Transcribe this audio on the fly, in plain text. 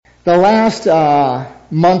The last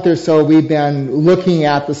month or so we've been looking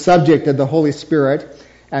at the subject of the Holy Spirit,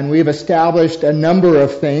 and we've established a number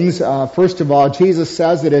of things. First of all, Jesus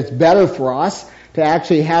says that it's better for us to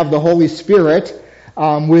actually have the Holy Spirit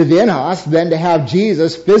within us than to have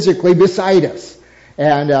Jesus physically beside us.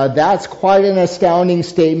 And that's quite an astounding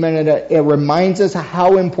statement, and it reminds us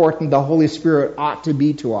how important the Holy Spirit ought to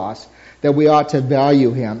be to us, that we ought to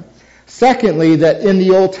value Him. Secondly, that in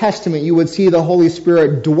the Old Testament you would see the Holy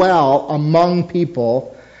Spirit dwell among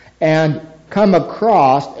people and come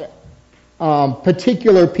across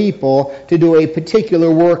particular people to do a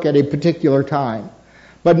particular work at a particular time.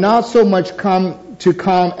 But not so much come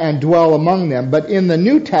and dwell among them. But in the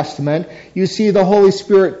New Testament, you see the Holy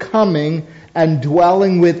Spirit coming and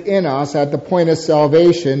dwelling within us at the point of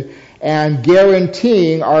salvation and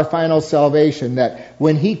guaranteeing our final salvation. That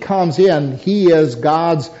when He comes in, He is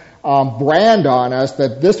God's brand on us,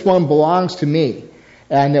 that this one belongs to me.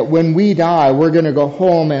 And that when we die, we're going to go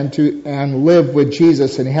home and live with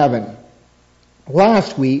Jesus in heaven.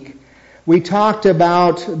 Last week, we talked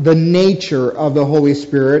about the nature of the Holy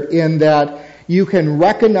Spirit in that you can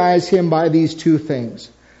recognize Him by these two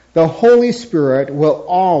things. The Holy Spirit will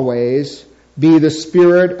always be the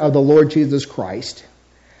Spirit of the Lord Jesus Christ,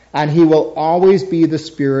 and He will always be the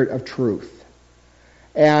Spirit of truth.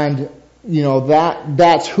 And,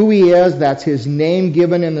 that's who He is, that's His name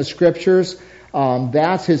given in the Scriptures,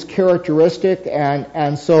 that's His characteristic,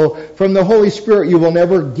 and so from the Holy Spirit you will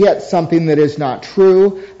never get something that is not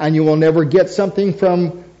true, and you will never get something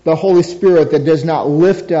from the Holy Spirit that does not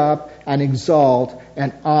lift up and exalt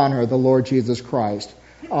and honor the Lord Jesus Christ.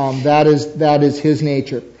 That is His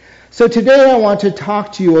nature. So today I want to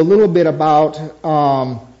talk to you a little bit about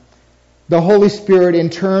the Holy Spirit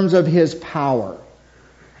in terms of His power.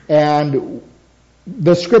 And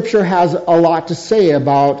the Scripture has a lot to say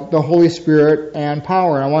about the Holy Spirit and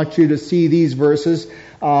power. I want you to see these verses.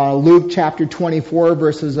 Luke chapter 24,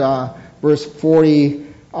 verse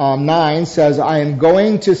 49 says, "I am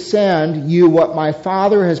going to send you what my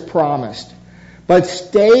Father has promised, but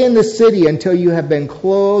stay in the city until you have been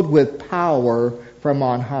clothed with power from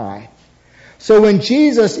on high." So when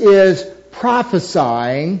Jesus is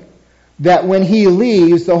prophesying that when He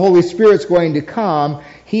leaves, the Holy Spirit's going to come,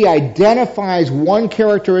 He identifies one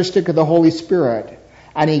characteristic of the Holy Spirit,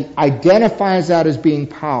 and He identifies that as being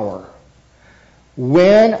power.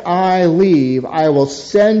 When I leave, I will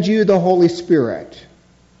send you the Holy Spirit,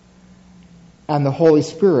 and the Holy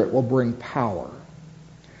Spirit will bring power.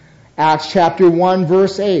 Acts chapter 1,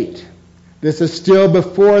 verse 8. This is still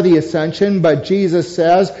before the ascension, but Jesus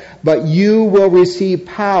says, "But you will receive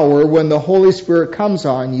power when the Holy Spirit comes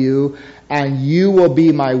on you, and you will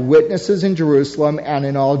be my witnesses in Jerusalem and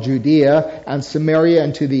in all Judea and Samaria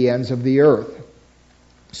and to the ends of the earth."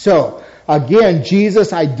 So, again,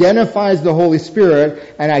 Jesus identifies the Holy Spirit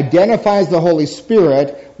and identifies the Holy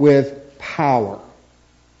Spirit with power.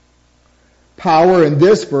 Power in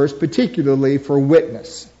this verse, particularly for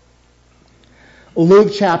witness.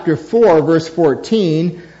 Luke chapter 4, verse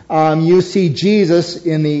 14, you see Jesus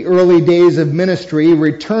in the early days of ministry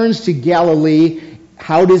returns to Galilee.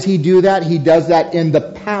 How does He do that? He does that in the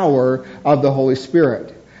power of the Holy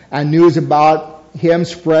Spirit. And news about Him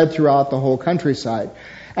spread throughout the whole countryside.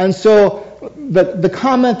 And so the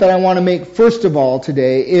comment that I want to make first of all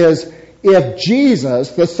today is, if Jesus,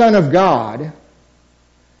 the Son of God,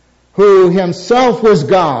 who Himself was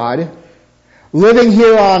God, living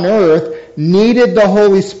here on earth, needed the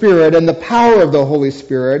Holy Spirit and the power of the Holy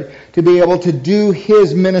Spirit to be able to do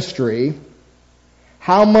His ministry,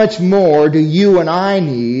 how much more do you and I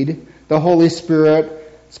need the Holy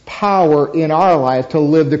Spirit's power in our life to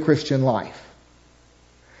live the Christian life?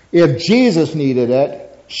 If Jesus needed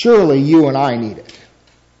it, surely you and I need it.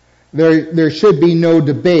 There should be no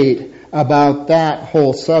debate about that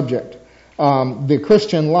whole subject. The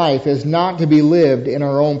Christian life is not to be lived in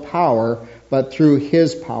our own power, but through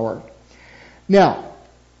His power. Now,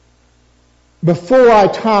 before I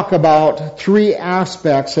talk about three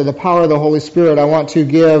aspects of the power of the Holy Spirit, I want to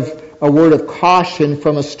give a word of caution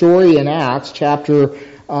from a story in Acts chapter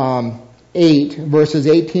 8, verses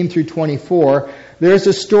 18 through 24. There's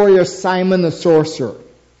a story of Simon the sorcerer.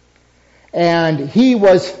 And he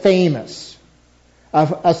was famous.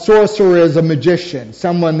 A sorcerer is a magician,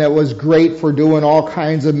 someone that was great for doing all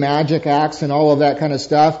kinds of magic acts and all of that kind of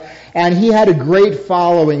stuff. And he had a great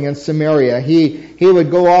following in Samaria. He would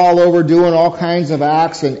go all over doing all kinds of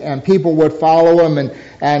acts, and people would follow him,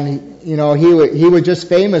 and he was just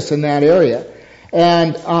famous in that area.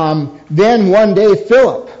 And then one day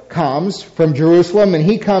Philip comes from Jerusalem, and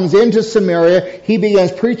he comes into Samaria. He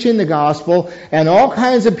begins preaching the gospel, and all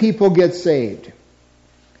kinds of people get saved.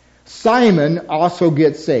 Simon also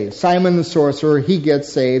gets saved. Simon the sorcerer, he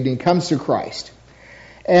gets saved and comes to Christ.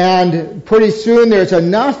 And pretty soon there's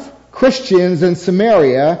enough Christians in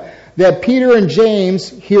Samaria that Peter and James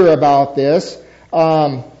hear about this.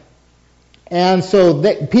 And so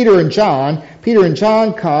Peter and John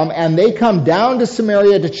come, and they come down to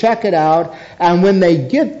Samaria to check it out. And when they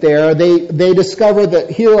get there, they discover that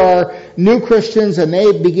here are new Christians, and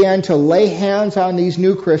they began to lay hands on these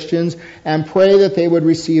new Christians and pray that they would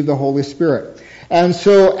receive the Holy Spirit. And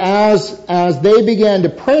so as they began to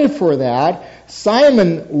pray for that,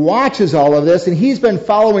 Simon watches all of this, and he's been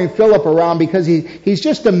following Philip around because he's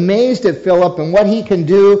just amazed at Philip and what he can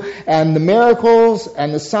do, and the miracles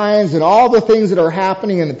and the signs and all the things that are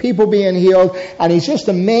happening and the people being healed, and he's just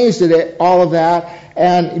amazed at it, all of that.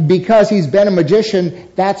 And because he's been a magician,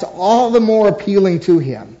 that's all the more appealing to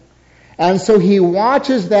him. And so he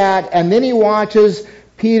watches that, and then he watches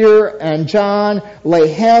Peter and John lay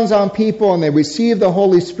hands on people and they receive the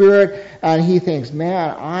Holy Spirit, and he thinks,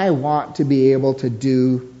 man, I want to be able to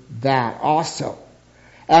do that also.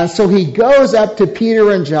 And so he goes up to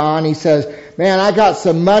Peter and John. He says, man, I got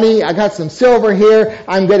some money, I got some silver here,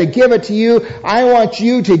 I'm going to give it to you. I want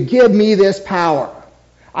you to give me this power.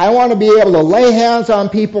 I want to be able to lay hands on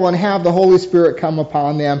people and have the Holy Spirit come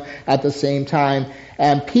upon them at the same time.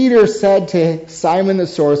 And Peter said to Simon the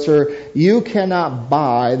sorcerer, you cannot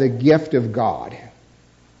buy the gift of God.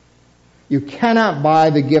 You cannot buy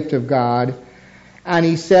the gift of God. And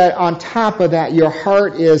he said, on top of that, your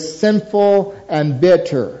heart is sinful and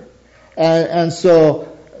bitter. And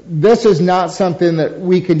so this is not something that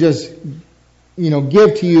we can just,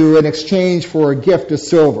 give to you in exchange for a gift of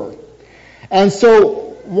silver. And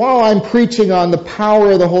so while I'm preaching on the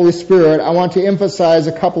power of the Holy Spirit, I want to emphasize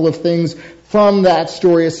a couple of things from that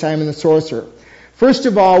story of Simon the sorcerer. First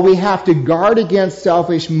of all, we have to guard against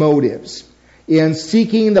selfish motives in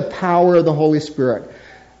seeking the power of the Holy Spirit.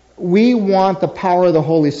 We want the power of the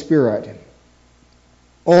Holy Spirit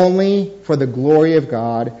only for the glory of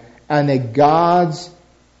God, and that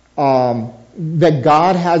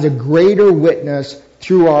God has a greater witness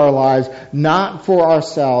through our lives, not for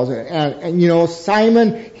ourselves. And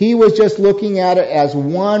Simon, he was just looking at it as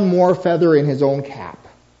one more feather in his own cap.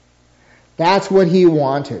 That's what he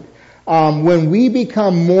wanted. When we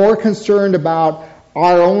become more concerned about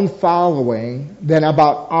our own following than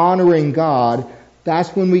about honoring God, that's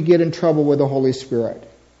when we get in trouble with the Holy Spirit.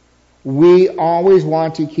 We always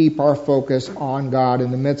want to keep our focus on God in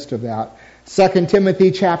the midst of that. 2 Timothy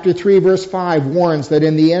chapter 3 verse 5 warns that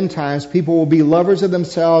in the end times people will be lovers of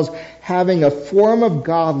themselves, having a form of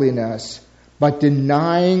godliness, but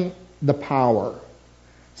denying the power.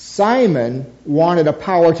 Simon wanted a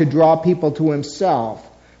power to draw people to himself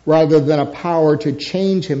rather than a power to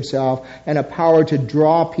change himself and a power to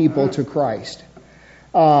draw people to Christ.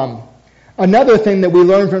 Another thing that we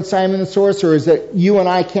learn from Simon the sorcerer is that you and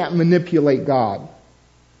I can't manipulate God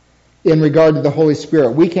in regard to the Holy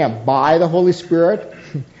Spirit. We can't buy the Holy Spirit.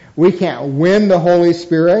 We can't win the Holy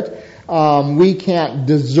Spirit. We can't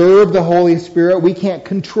deserve the Holy Spirit. We can't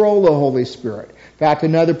control the Holy Spirit. In fact,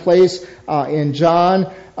 another place in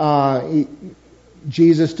John,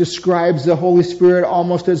 Jesus describes the Holy Spirit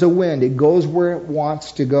almost as a wind. It goes where it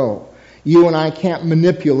wants to go. You and I can't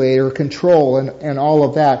manipulate or control and all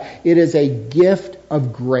of that. It is a gift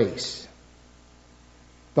of grace.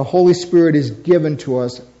 The Holy Spirit is given to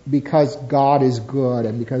us because God is good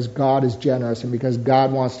and because God is generous and because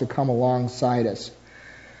God wants to come alongside us.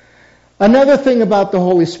 Another thing about the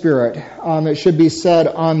Holy Spirit that should be said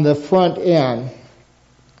on the front end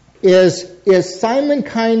is Simon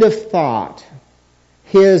kind of thought,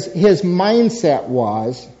 his mindset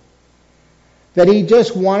was that he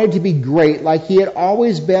just wanted to be great like he had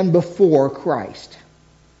always been before Christ.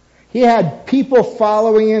 He had people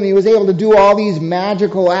following him. He was able to do all these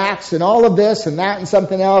magical acts and all of this and that and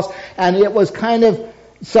something else. And it was kind of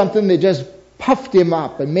something that just puffed him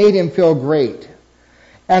up and made him feel great.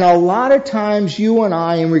 And a lot of times you and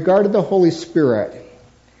I, in regard to the Holy Spirit,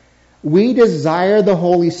 we desire the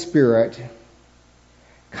Holy Spirit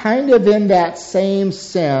kind of in that same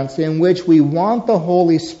sense in which we want the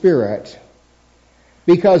Holy Spirit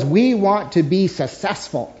because we want to be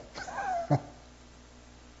successful.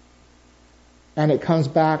 And it comes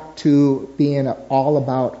back to being all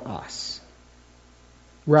about us.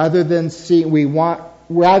 Rather than desiring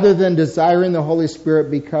the Holy Spirit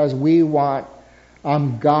because we want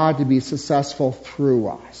God to be successful through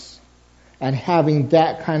us. And having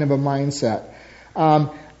that kind of a mindset.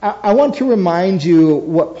 I want to remind you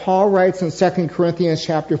what Paul writes in 2 Corinthians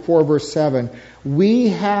chapter 4 verse 7. We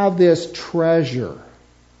have this treasure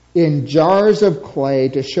in jars of clay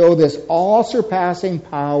to show this all-surpassing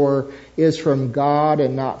power is from God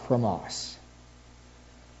and not from us.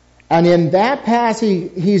 And in that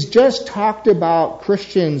passage, he's just talked about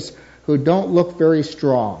Christians who don't look very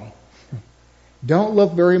strong, don't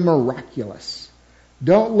look very miraculous,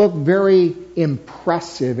 don't look very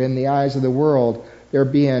impressive in the eyes of the world. They're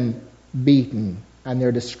being beaten and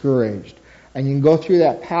they're discouraged. And you can go through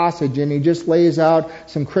that passage and he just lays out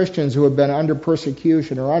some Christians who have been under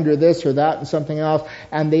persecution or under this or that and something else.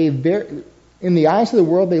 And in the eyes of the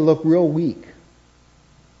world, they look real weak.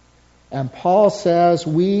 And Paul says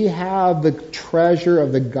we have the treasure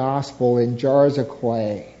of the gospel in jars of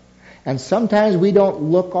clay. And sometimes we don't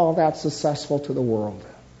look all that successful to the world.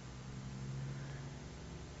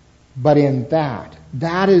 But in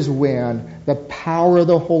that is when the power of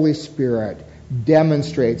the Holy Spirit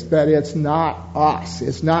demonstrates that it's not us,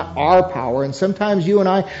 it's not our power. And sometimes you and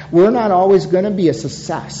I, we're not always going to be a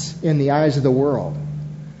success in the eyes of the world.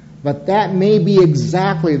 But that may be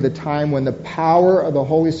exactly the time when the power of the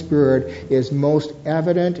Holy Spirit is most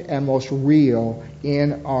evident and most real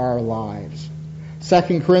in our lives.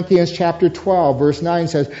 2 Corinthians chapter 12, verse 9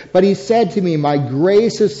 says, "But he said to me, my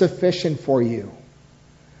grace is sufficient for you.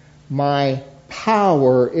 My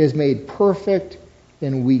power is made perfect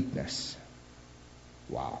in weakness."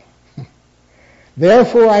 Wow.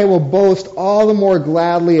 "Therefore I will boast all the more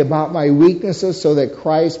gladly about my weaknesses so that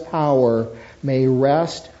Christ's power may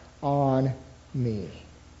rest on me."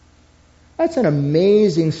 That's an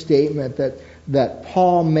amazing statement that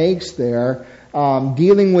Paul makes there,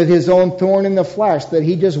 dealing with his own thorn in the flesh, that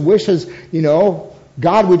he just wishes,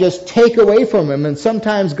 God would just take away from him. And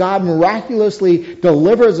sometimes God miraculously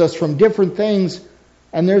delivers us from different things,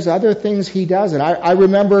 and there's other things he doesn't. I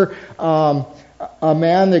remember a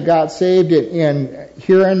man that got saved in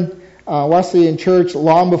Huron Wesleyan Church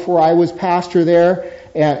long before I was pastor there.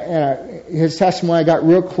 And his testimony, I got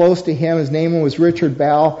real close to him. His name was Richard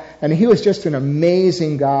Bell, and he was just an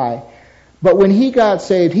amazing guy. But when he got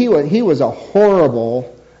saved, he was a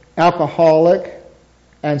horrible alcoholic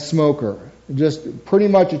and smoker. Just pretty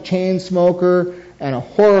much a chain smoker and a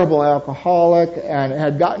horrible alcoholic, and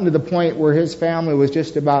had gotten to the point where his family was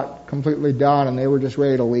just about completely done, and they were just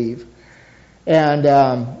ready to leave.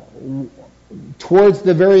 And towards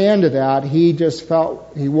the very end of that, he just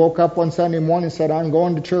felt, he woke up one Sunday morning and said, "I'm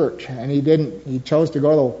going to church." And he chose to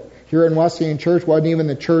go to Huron Wesleyan Church. Wasn't even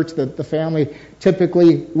the church that the family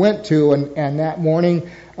typically went to. And that morning,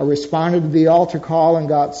 I responded to the altar call and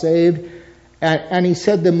got saved. And he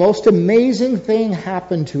said the most amazing thing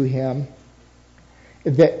happened to him,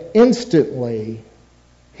 that instantly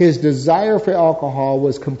his desire for alcohol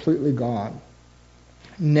was completely gone.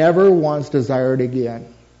 Never once desired again.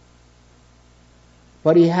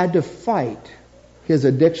 But he had to fight his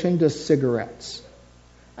addiction to cigarettes.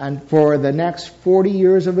 And for the next 40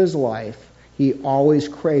 years of his life, he always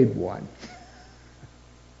craved one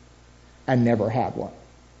and never had one.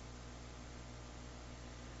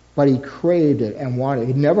 But he craved it and wanted it.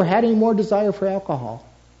 He never had any more desire for alcohol.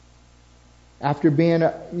 After being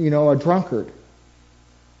a drunkard,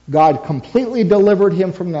 God completely delivered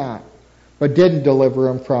him from that, but didn't deliver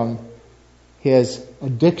him from his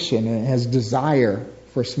addiction and his desire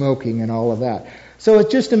for smoking and all of that. So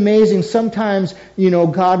it's just amazing. Sometimes,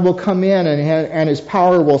 God will come in and his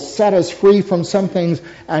power will set us free from some things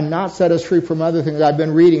and not set us free from other things. I've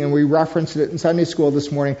been reading, and we referenced it in Sunday school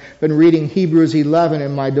this morning, been reading Hebrews 11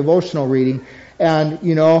 in my devotional reading. And,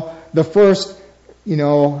 the first,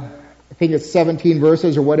 I think it's 17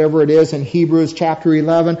 verses or whatever it is in Hebrews chapter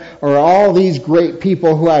 11, are all these great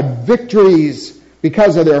people who had victories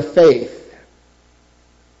because of their faith.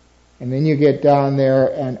 And then you get down there,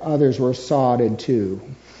 and others were sawed in two.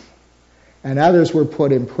 And others were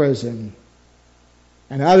put in prison.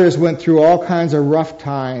 And others went through all kinds of rough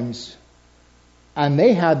times. And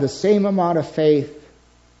they had the same amount of faith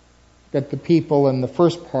that the people in the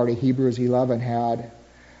first part of Hebrews 11 had.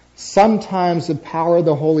 Sometimes the power of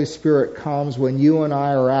the Holy Spirit comes when you and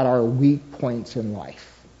I are at our weak points in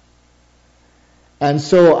life. And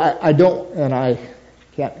so I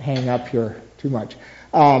can't hang up here too much.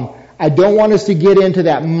 I don't want us to get into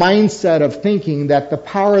that mindset of thinking that the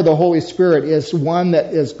power of the Holy Spirit is one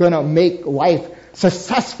that is going to make life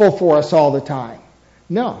successful for us all the time.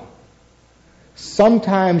 No.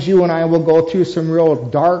 Sometimes you and I will go through some real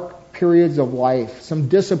dark periods of life, some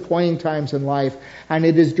disappointing times in life, and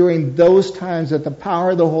it is during those times that the power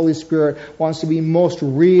of the Holy Spirit wants to be most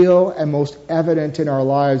real and most evident in our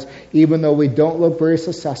lives, even though we don't look very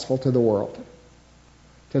successful to the world,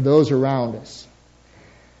 to those around us.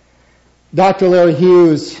 Dr. Larry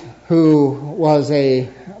Hughes, who was a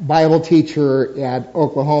Bible teacher at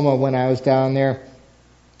Oklahoma when I was down there.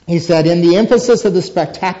 He said, in the emphasis of the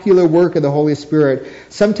spectacular work of the Holy Spirit,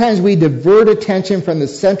 sometimes we divert attention from the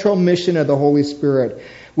central mission of the Holy Spirit,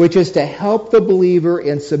 which is to help the believer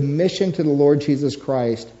in submission to the Lord Jesus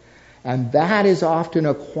Christ. And that is often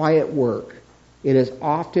a quiet work. It is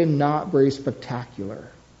often not very spectacular.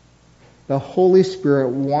 The Holy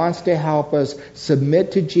Spirit wants to help us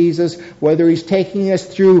submit to Jesus, whether He's taking us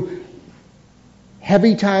through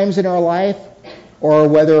heavy times in our life or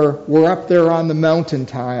whether we're up there on the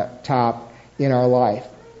mountaintop in our life.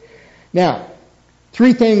 Now,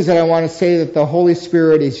 three things that I want to say that the Holy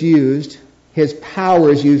Spirit is used, His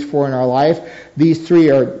power is used for in our life. These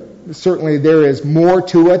three are, certainly there is more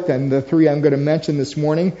to it than the three I'm going to mention this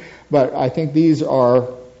morning, but I think these are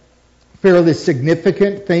fairly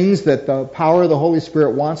significant things that the power of the Holy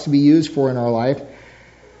Spirit wants to be used for in our life.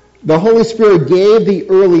 The Holy Spirit gave the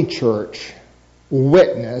early church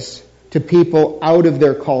witness to people out of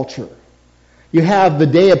their culture. You have the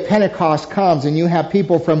day of Pentecost comes and you have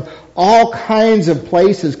people from all kinds of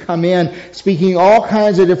places come in speaking all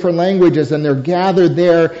kinds of different languages, and they're gathered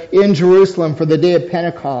there in Jerusalem for the day of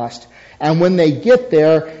Pentecost. And when they get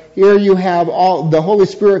there, here you have the Holy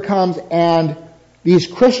Spirit comes, and these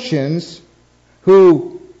Christians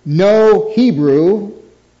who know Hebrew,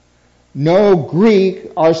 know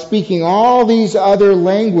Greek, are speaking all these other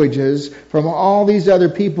languages from all these other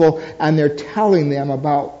people, and they're telling them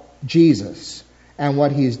about Jesus and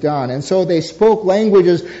what He's done. And so they spoke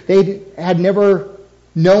languages they had never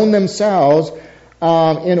known themselves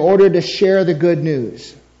in order to share the good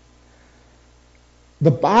news.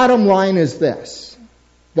 The bottom line is this: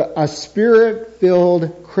 a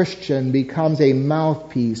Spirit-filled Christian becomes a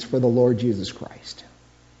mouthpiece for the Lord Jesus Christ.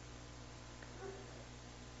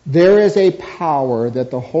 There is a power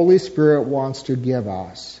that the Holy Spirit wants to give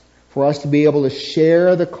us for us to be able to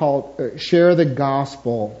share the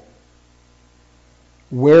gospel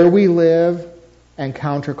where we live and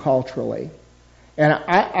counterculturally. And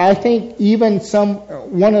I think even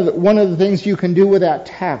one of the things you can do with that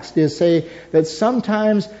text is say that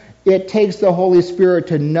sometimes it takes the Holy Spirit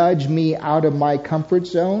to nudge me out of my comfort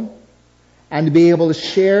zone and to be able to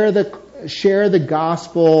share the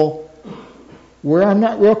gospel where I'm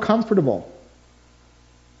not real comfortable.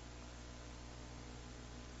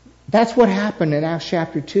 That's what happened in Acts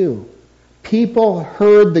chapter 2. People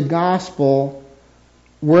heard the gospel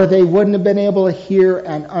where they wouldn't have been able to hear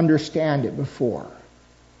and understand it before.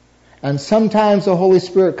 And sometimes the Holy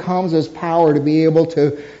Spirit comes as power to be able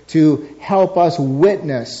to help us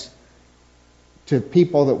witness to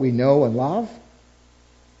people that we know and love,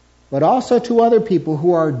 but also to other people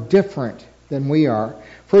who are different than we are.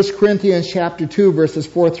 1 Corinthians chapter 2 verses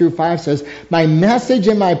 4 through 5 says, "My message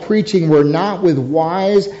and my preaching were not with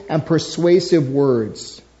wise and persuasive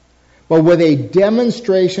words, but with a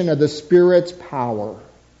demonstration of the Spirit's power,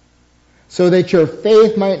 so that your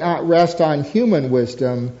faith might not rest on human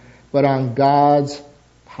wisdom, but on God's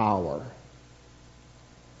power."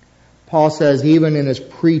 Paul says even in his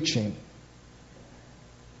preaching,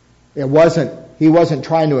 he wasn't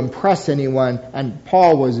trying to impress anyone, and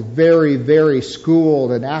Paul was very, very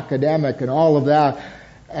schooled and academic and all of that.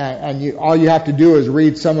 And all you have to do is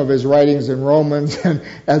read some of his writings in Romans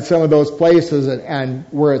and some of those places and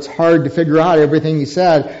where it's hard to figure out everything he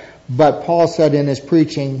said. But Paul said in his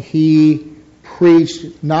preaching, he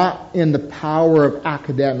preached not in the power of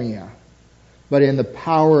academia, but in the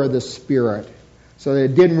power of the Spirit, so that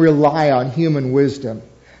it didn't rely on human wisdom.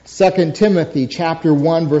 2 Timothy chapter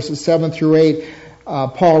 1 verses 7 through 8,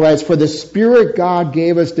 Paul writes, "For the Spirit God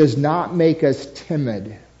gave us does not make us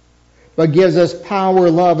timid, but gives us power,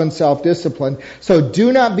 love, and self-discipline. So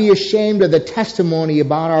do not be ashamed of the testimony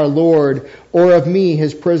about our Lord or of me,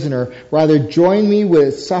 His prisoner. Rather, join me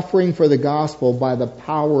with suffering for the gospel by the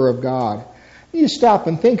power of God." You stop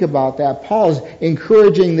and think about that. Paul's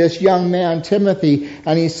encouraging this young man, Timothy,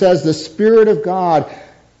 and he says the Spirit of God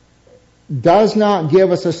does not give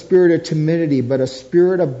us a spirit of timidity, but a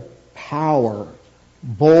spirit of power,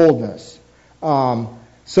 boldness,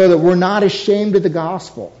 so that we're not ashamed of the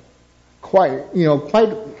gospel.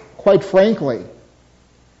 Quite frankly,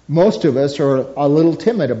 most of us are a little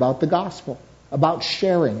timid about the gospel, about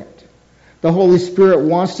sharing it. The Holy Spirit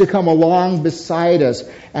wants to come along beside us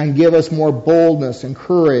and give us more boldness and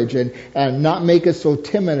courage and not make us so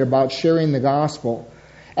timid about sharing the gospel.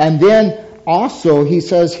 And then also, he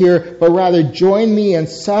says here, "But rather join me in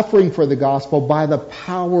suffering for the gospel by the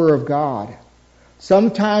power of God."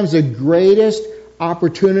 Sometimes the greatest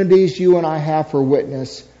opportunities you and I have for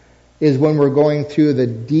witness is when we're going through the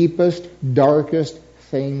deepest, darkest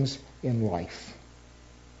things in life.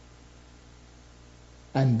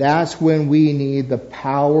 And that's when we need the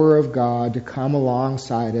power of God to come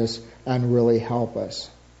alongside us and really help us.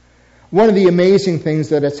 One of the amazing things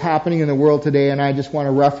that is happening in the world today, and I just want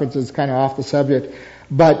to reference this kind of off the subject,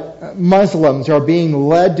 but Muslims are being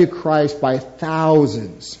led to Christ by the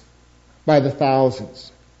thousands.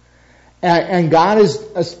 And God is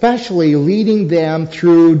especially leading them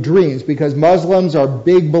through dreams, because Muslims are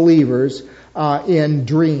big believers in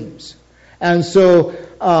dreams. And so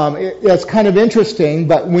it's kind of interesting,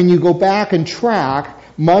 but when you go back and track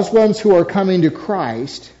Muslims who are coming to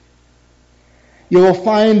Christ, you will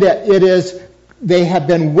find that they have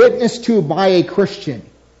been witnessed to by a Christian.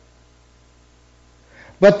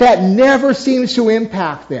 But that never seems to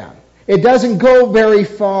impact them. It doesn't go very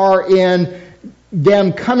far in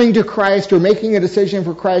them coming to Christ or making a decision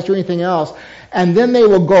for Christ or anything else. And then they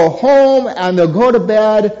will go home and they'll go to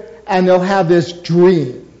bed and they'll have this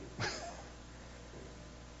dream.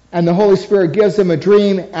 And the Holy Spirit gives them a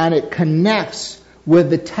dream, and it connects with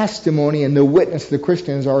the testimony and the witness the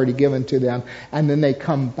Christian has already given to them. And then they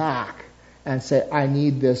come back and say, I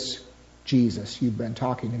need this Jesus. You've been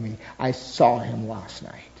talking to me. I saw him last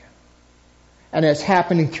night. And it's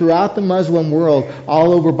happening throughout the Muslim world,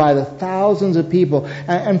 all over by the thousands of people.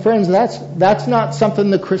 And friends, that's not something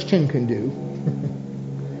the Christian can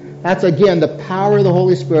do. That's, again, the power of the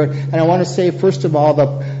Holy Spirit. And I want to say, first of all,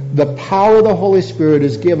 the power of the Holy Spirit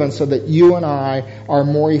is given so that you and I are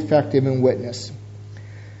more effective in witness.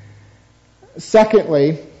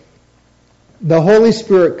 Secondly, the Holy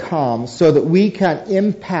Spirit comes so that we can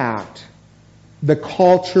impact the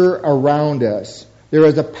culture around us. There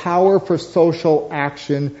is a power for social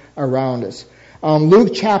action around us.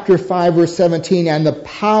 Luke chapter 5 verse 17, and the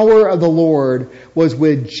power of the Lord was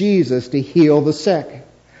with Jesus to heal the sick.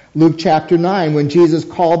 Luke chapter 9, when Jesus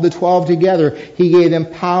called the 12 together, he gave them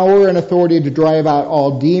power and authority to drive out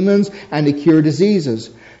all demons and to cure diseases.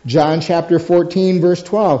 John chapter 14 verse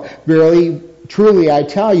 12, verily, truly I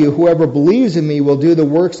tell you, whoever believes in me will do the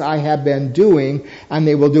works I have been doing, and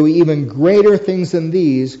they will do even greater things than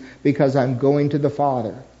these, because I'm going to the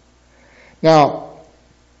Father. Now,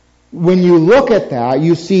 when you look at that,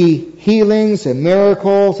 you see healings and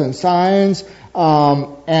miracles and signs,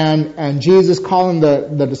 and Jesus calling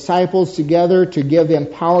the disciples together to give them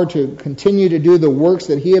power to continue to do the works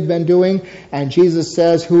that he had been doing. And Jesus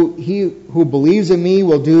says, he who believes in me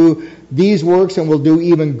will do these works and will do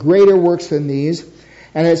even greater works than these.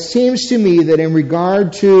 And it seems to me that in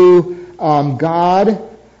regard to God,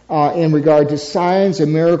 in regard to signs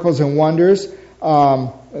and miracles and wonders,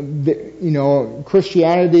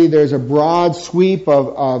 Christianity, there's a broad sweep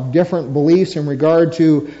of different beliefs in regard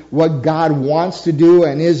to what God wants to do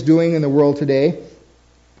and is doing in the world today.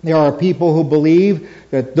 There are people who believe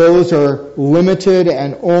that those are limited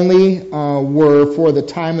and only were for the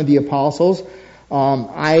time of the apostles.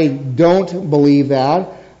 I don't believe that.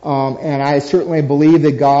 And I certainly believe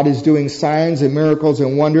that God is doing signs and miracles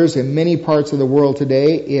and wonders in many parts of the world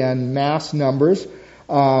today in mass numbers.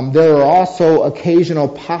 There are also occasional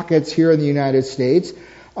pockets here in the United States.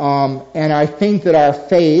 And I think that our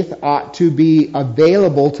faith ought to be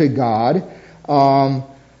available to God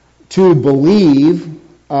to believe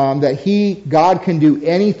that God can do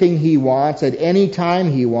anything he wants at any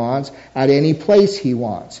time he wants, at any place he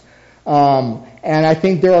wants. And I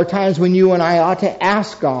think there are times when you and I ought to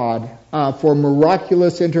ask God for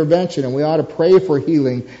miraculous intervention, and we ought to pray for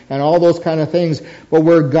healing and all those kind of things. But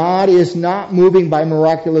where God is not moving by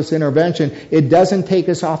miraculous intervention, it doesn't take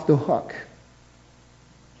us off the hook.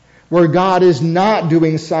 Where God is not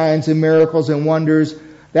doing signs and miracles and wonders,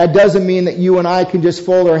 that doesn't mean that you and I can just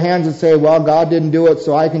fold our hands and say, well, God didn't do it,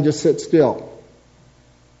 so I can just sit still.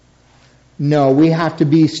 No, we have to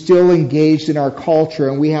be still engaged in our culture,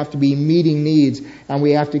 and we have to be meeting needs, and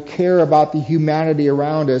we have to care about the humanity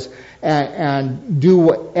around us and do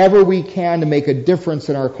whatever we can to make a difference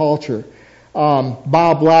in our culture.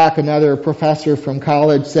 Bob Black, another professor from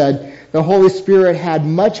college, said the Holy Spirit had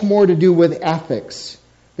much more to do with ethics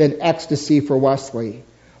than ecstasy for Wesley.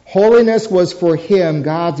 Holiness was for him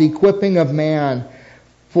God's equipping of man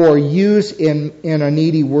for use in a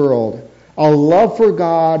needy world. A love for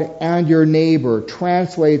God and your neighbor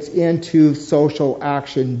translates into social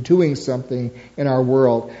action, doing something in our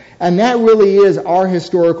world. And that really is our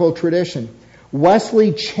historical tradition.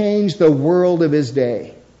 Wesley changed the world of his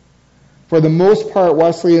day. For the most part,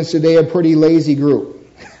 Wesleyans today are a pretty lazy group.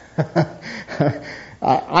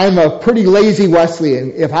 I'm a pretty lazy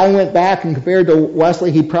Wesleyan. If I went back and compared to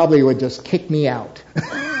Wesley, he probably would just kick me out.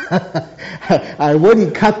 I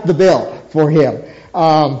wouldn't cut the bill for him.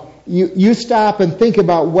 You stop and think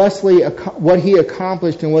about Wesley, what he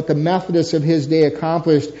accomplished and what the Methodists of his day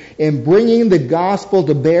accomplished in bringing the gospel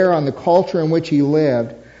to bear on the culture in which he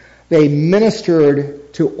lived. They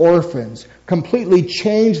ministered to orphans, completely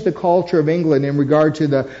changed the culture of England in regard to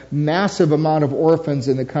the massive amount of orphans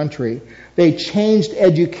in the country. They changed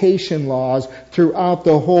education laws throughout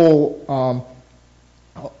the whole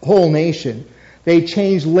nation. They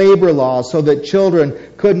changed labor laws so that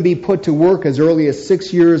children couldn't be put to work as early as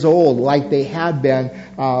 6 years old, like they had been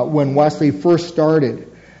when Wesley first started.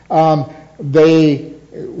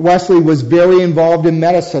 Wesley was very involved in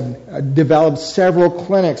medicine, developed several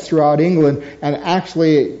clinics throughout England, and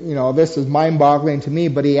actually, this is mind-boggling to me,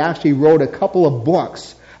 but he actually wrote a couple of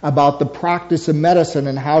books about the practice of medicine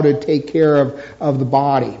and how to take care of the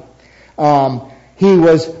body. He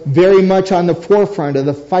was very much on the forefront of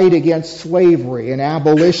the fight against slavery and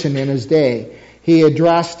abolition in his day. He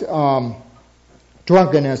addressed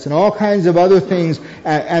drunkenness and all kinds of other things,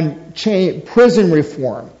 and prison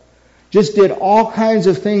reform. Just did all kinds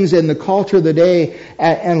of things in the culture of the day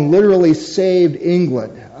and literally saved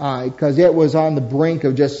England because it was on the brink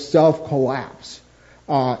of just self-collapse.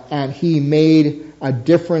 And he made a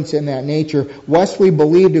difference in that nature. Wesley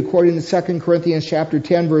believed, according to 2 Corinthians chapter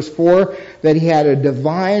 10, verse 4, that he had a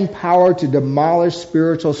divine power to demolish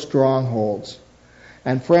spiritual strongholds.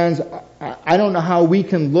 And friends, I don't know how we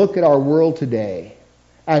can look at our world today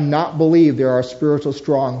and not believe there are spiritual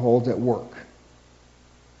strongholds at work.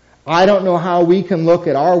 I don't know how we can look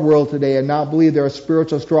at our world today and not believe there are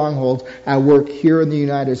spiritual strongholds at work here in the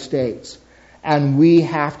United States. And we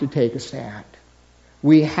have to take a stand.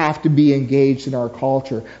 We have to be engaged in our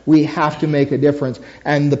culture. We have to make a difference.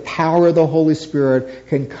 And the power of the Holy Spirit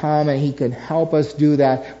can come and He can help us do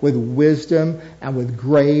that with wisdom and with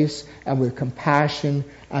grace and with compassion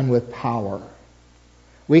and with power.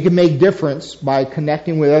 We can make difference by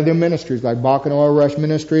connecting with other ministries like Bacchanal Rush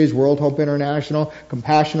Ministries, World Hope International,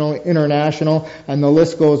 Compassion International, and the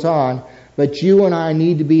list goes on. But you and I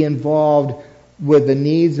need to be involved with the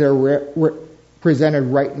needs that are presented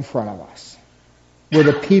right in front of us, with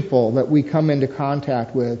the people that we come into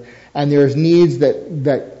contact with. And there's needs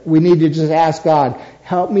that we need to just ask God,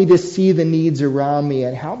 help me to see the needs around me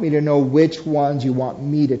and help me to know which ones you want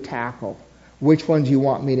me to tackle, which ones you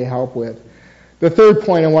want me to help with. The third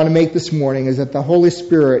point I want to make this morning is that the Holy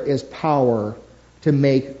Spirit is power to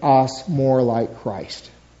make us more like Christ.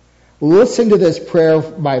 Listen to this prayer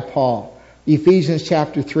by Paul, Ephesians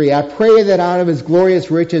chapter 3. I pray that out of His glorious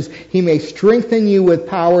riches He may strengthen you with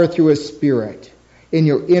power through His Spirit in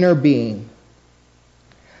your inner being,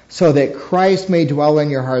 so that Christ may dwell in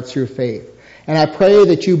your hearts through faith. And I pray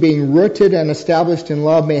that you, being rooted and established in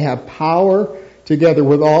love, may have power together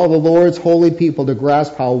with all the Lord's holy people to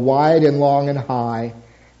grasp how wide and long and high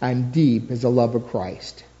and deep is the love of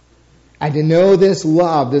Christ. And to know this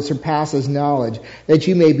love that surpasses knowledge, that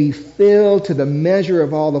you may be filled to the measure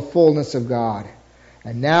of all the fullness of God.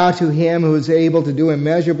 And now to Him who is able to do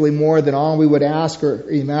immeasurably more than all we would ask or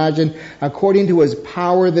imagine, according to His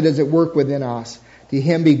power that is at work within us, to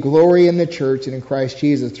Him be glory in the church and in Christ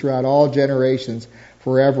Jesus throughout all generations,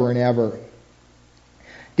 forever and ever.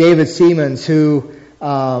 David Siemens, who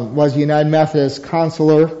was a United Methodist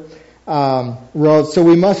counselor, wrote, so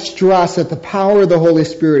we must stress that the power of the Holy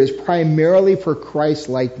Spirit is primarily for Christ's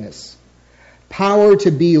likeness. Power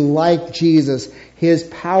to be like Jesus. His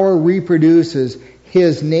power reproduces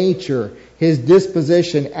His nature, His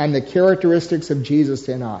disposition, and the characteristics of Jesus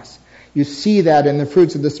in us. You see that in the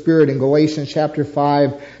fruits of the Spirit in Galatians chapter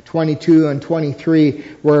 5, 22 and 23,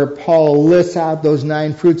 where Paul lists out those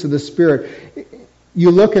 9 fruits of the Spirit.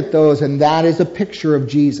 You look at those, and that is a picture of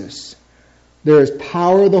Jesus. There is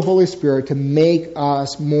power of the Holy Spirit to make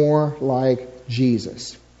us more like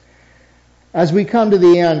Jesus. As we come to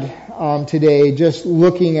the end today, just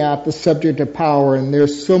looking at the subject of power, and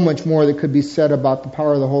there's so much more that could be said about the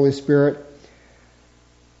power of the Holy Spirit,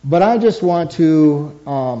 but I just want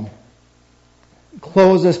to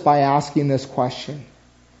close this by asking this question.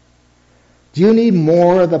 Do you need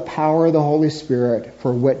more of the power of the Holy Spirit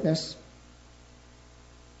for witness,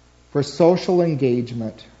 for social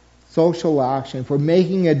engagement, social action, for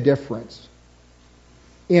making a difference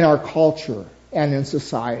in our culture and in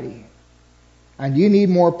society? And you need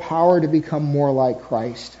more power to become more like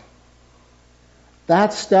Christ.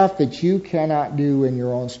 That's stuff that you cannot do in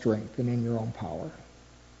your own strength and in your own power.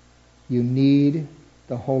 You need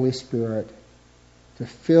the Holy Spirit to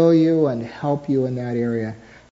fill you and help you in that area.